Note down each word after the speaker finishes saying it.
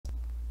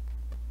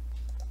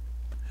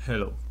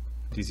Hello,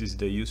 this is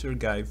the user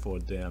guide for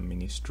the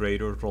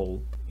administrator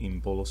role in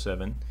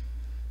BOLOv7.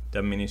 The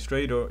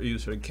administrator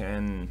user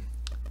can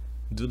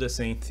do the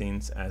same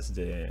things as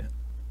the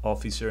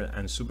officer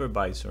and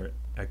supervisor,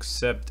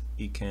 except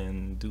it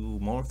can do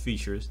more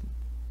features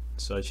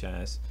such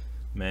as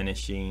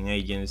managing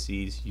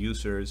agencies,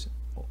 users,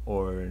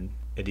 or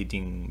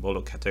editing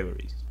BOLO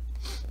categories.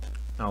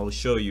 I'll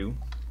show you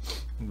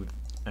with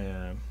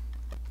an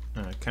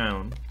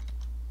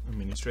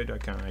administrator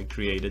account I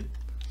created,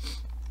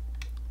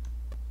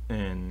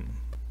 and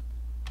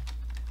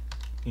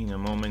in a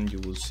moment you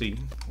will see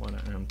what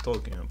I'm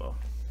talking about.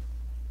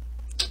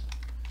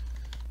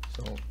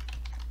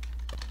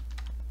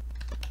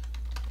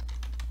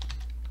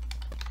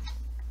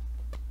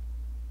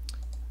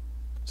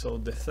 So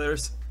the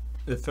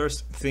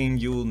first thing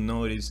you will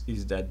notice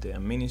is that the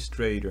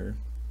administrator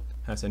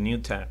has a new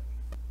tab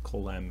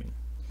called admin.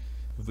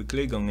 If we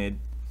click on it,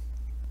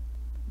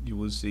 you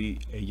will see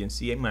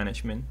agency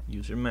management,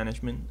 user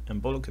management,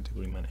 and BOLO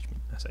category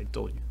management, as I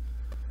told you.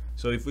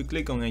 So if we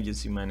click on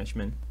agency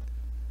management,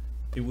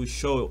 it will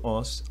show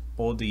us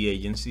all the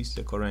agencies,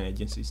 the current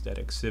agencies that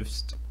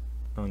exist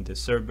on the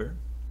server,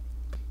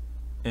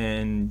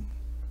 and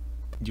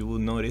you will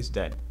notice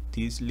that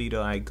this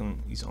little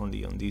icon is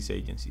only on this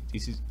agency.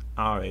 This is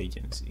our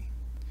agency,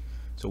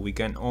 so we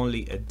can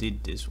only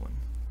edit this one.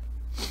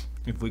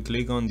 If we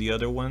click on the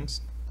other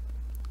ones,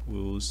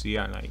 we will see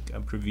a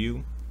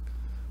preview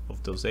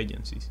of those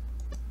agencies.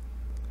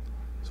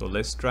 So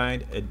let's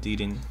try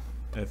editing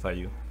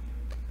FIU.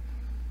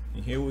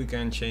 And here we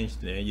can change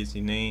the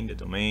agency name, the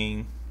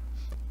domain,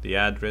 the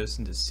address,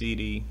 the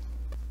city,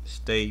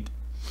 state,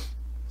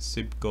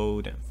 zip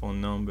code, and phone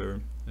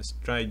number. Let's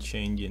try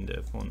changing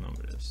the phone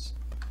numbers,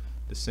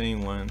 the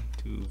same one,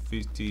 to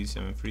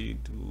 5073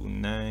 to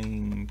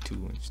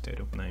 92 instead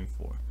of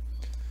 94.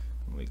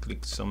 We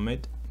click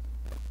submit,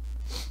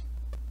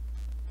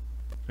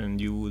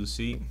 and you will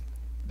see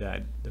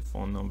that the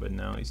phone number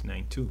now is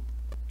 92.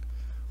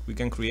 We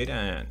can create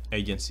an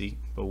agency,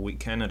 but we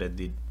cannot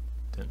edit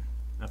them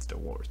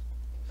afterwards.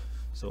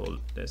 So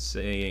let's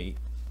say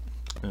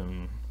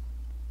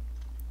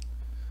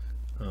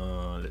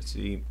let's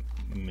see,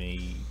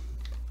 may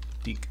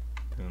pick,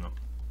 I don't know,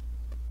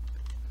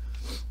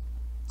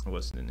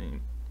 what's the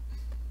name,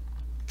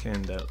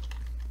 Kendall,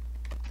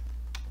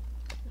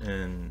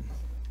 and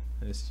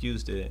let's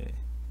use the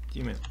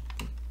Gmail.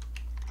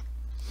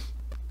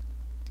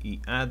 The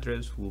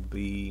address will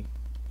be,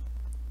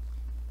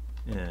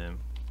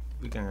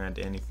 we can add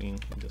anything,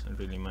 it doesn't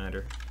really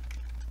matter.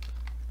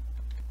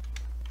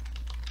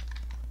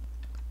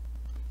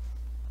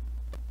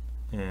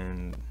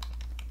 And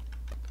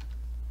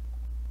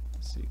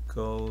zip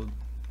code,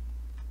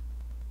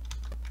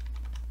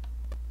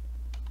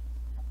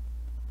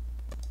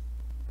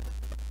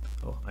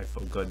 oh, I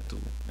forgot to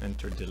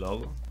enter the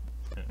logo,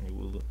 and it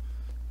will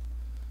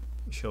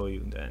show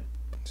you that.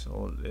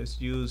 So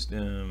let's use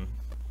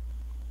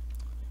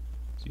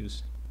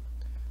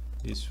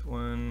this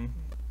one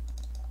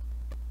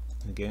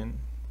again.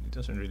 It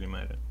doesn't really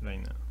matter right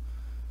now.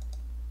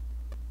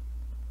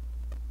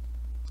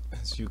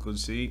 As you could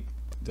see,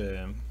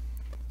 the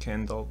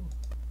Kendall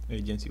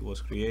agency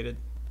was created,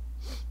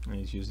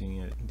 and it's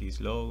using this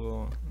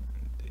logo,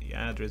 the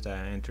address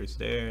that enters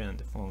there, and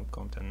the phone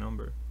contact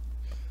number.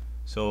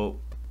 So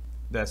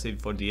that's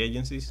it for the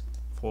agencies.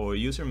 For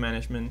user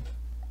management,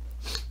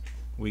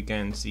 we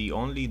can see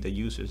only the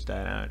users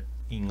that are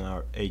in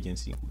our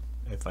agency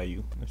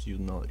FIU, as you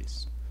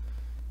notice.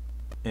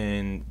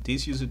 And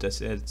this user that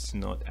says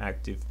not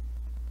active,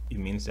 it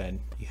means that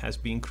it has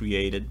been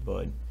created,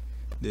 but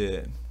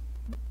the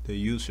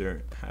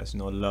user has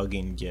not logged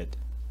in yet.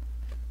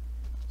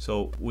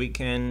 So we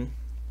cannot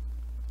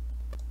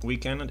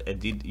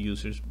edit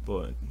users,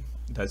 but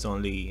that's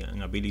only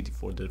an ability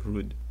for the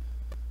root.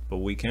 But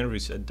we can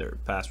reset their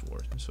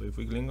password. So if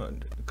we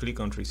click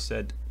on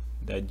reset,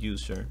 that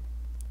user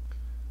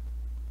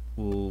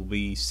will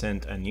be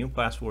sent a new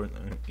password,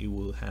 and it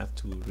will have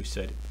to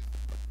reset it.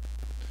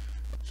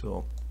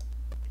 So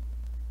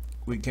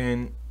we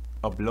can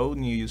upload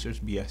new users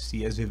via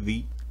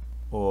CSV,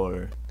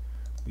 or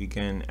we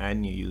can add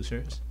new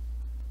users.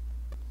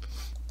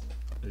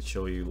 Let's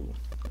show you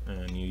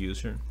a new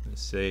user.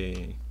 Let's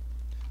say,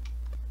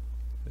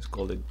 let's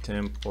call it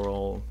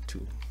temporal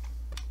 2.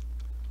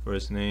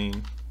 First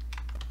name,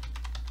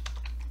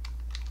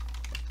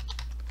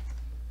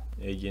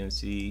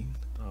 agency.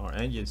 Our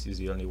agency is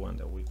the only one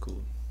that we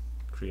could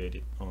create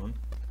it on.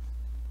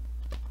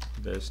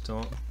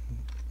 Desktop.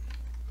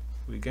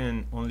 We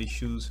can only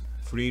choose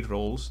 3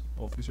 roles: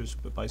 officer,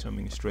 supervisor,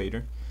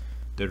 administrator.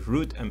 The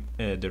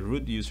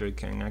root user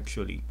can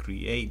actually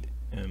create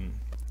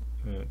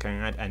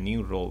can add a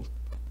new role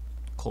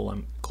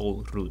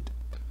called root.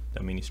 The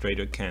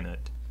administrator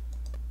cannot.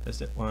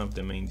 That's one of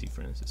the main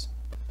differences.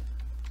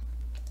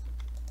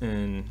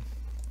 And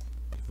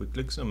if we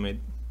click submit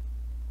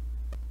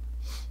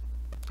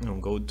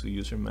and go to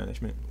user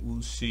management,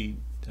 we'll see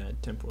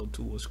that temporal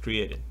 2 was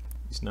created.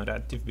 It's not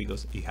active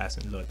because it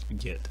hasn't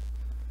logged yet.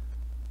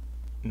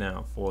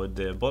 Now for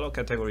the BOLOv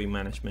category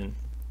management,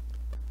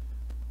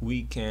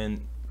 we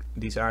can,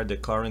 these are the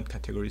current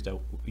categories that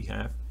we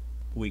have.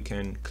 We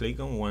can click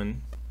on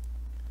one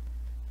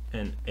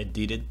and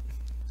edit it.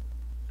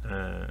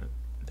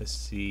 Let's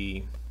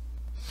see,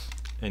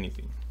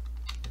 anything.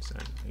 It's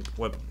a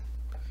weapon,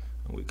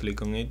 and we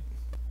click on it,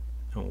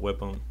 and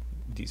weapon,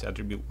 this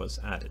attribute was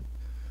added.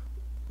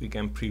 We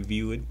can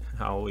preview it,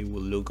 how it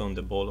will look on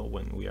the BOLOv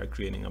when we are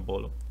creating a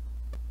BOLOv.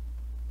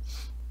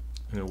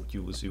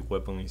 You will see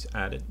weapon is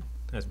added,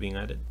 has been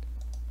added.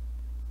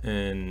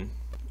 And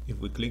if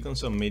we click on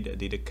submit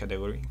edited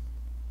category,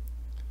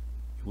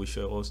 it will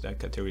show us that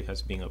category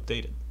has been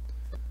updated.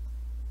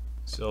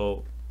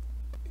 So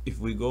if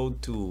we go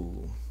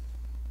to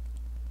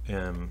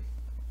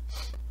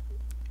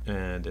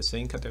the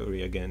same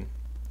category again,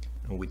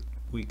 and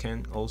we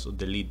can also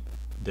delete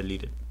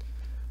it,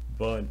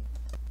 but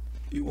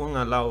it won't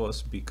allow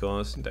us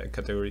because that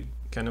category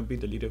cannot be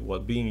deleted while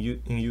being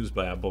in use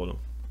by a BOLOv.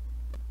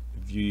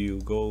 If you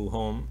go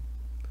home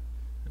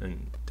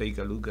and take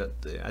a look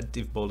at the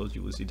active BOLOvs,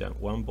 you will see that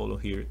one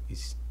BOLOv here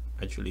is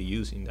actually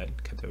using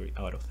that category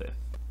out of theft.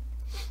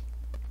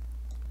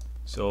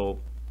 So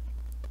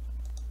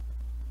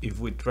if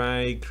we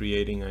try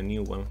creating a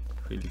new one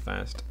really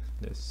fast,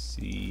 let's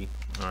see,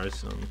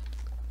 arson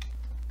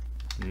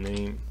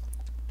name,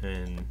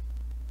 and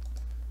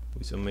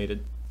we submit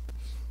it.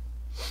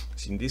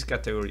 Since this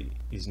category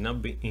is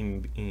not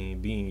being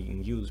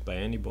in use by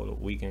any BOLOv,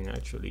 we can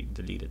actually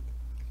delete it.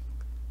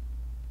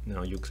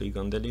 Now you click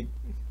on delete,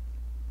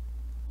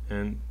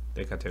 and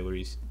the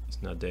category is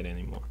not there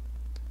anymore.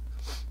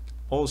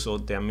 Also,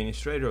 the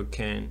administrator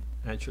can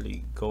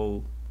actually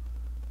go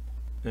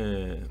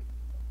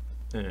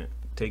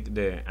take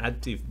the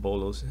active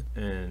BOLOvs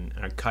and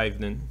archive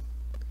them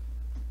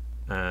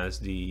as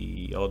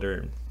the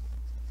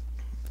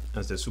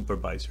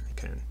supervisor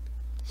can,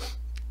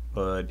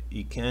 but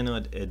he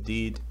cannot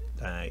edit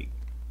like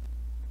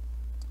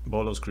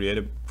BOLOvs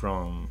created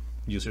from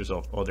users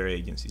of other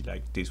agencies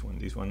like this one.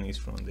 This one is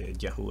from the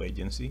Yahoo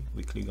agency.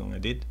 We click on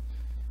edit,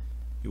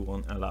 it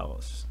won't allow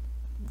us.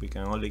 We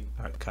can only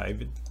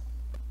archive it,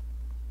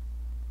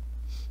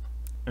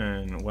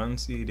 and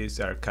once it is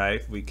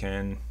archived, we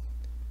can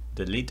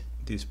delete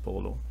this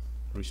BOLOv,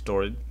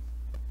 restore it,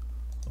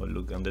 or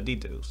look on the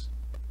details.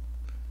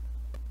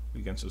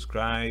 We can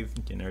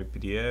subscribe, generate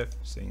PDF,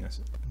 same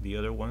as the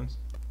other ones.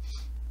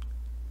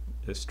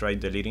 Let's try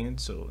deleting it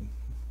so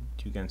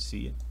you can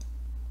see it.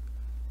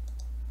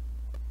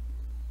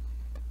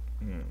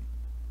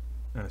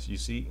 As you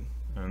see,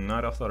 I'm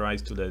not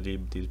authorized to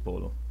delete this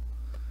BOLOv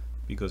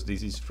because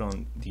this is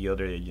from the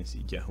other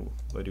agency, Yahoo.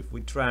 But if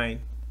we try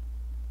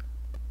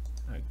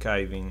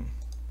archiving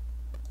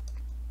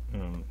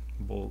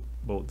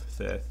both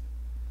theft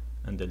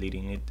and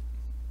deleting it,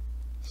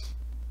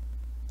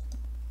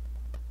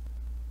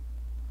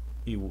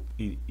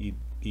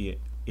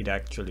 it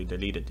actually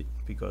deleted it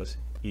because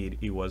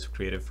it was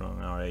created from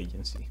our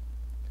agency.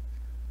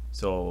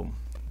 So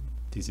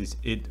this is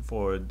it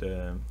for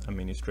the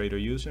administrator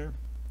user.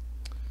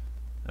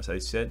 As I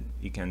said,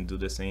 it can do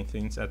the same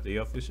things as the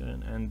officer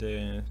and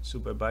the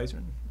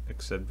supervisor,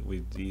 except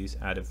with this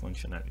added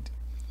functionality.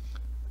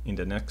 In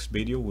the next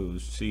video, we will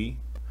see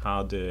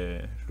how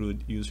the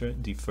root user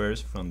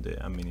differs from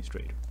the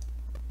administrator.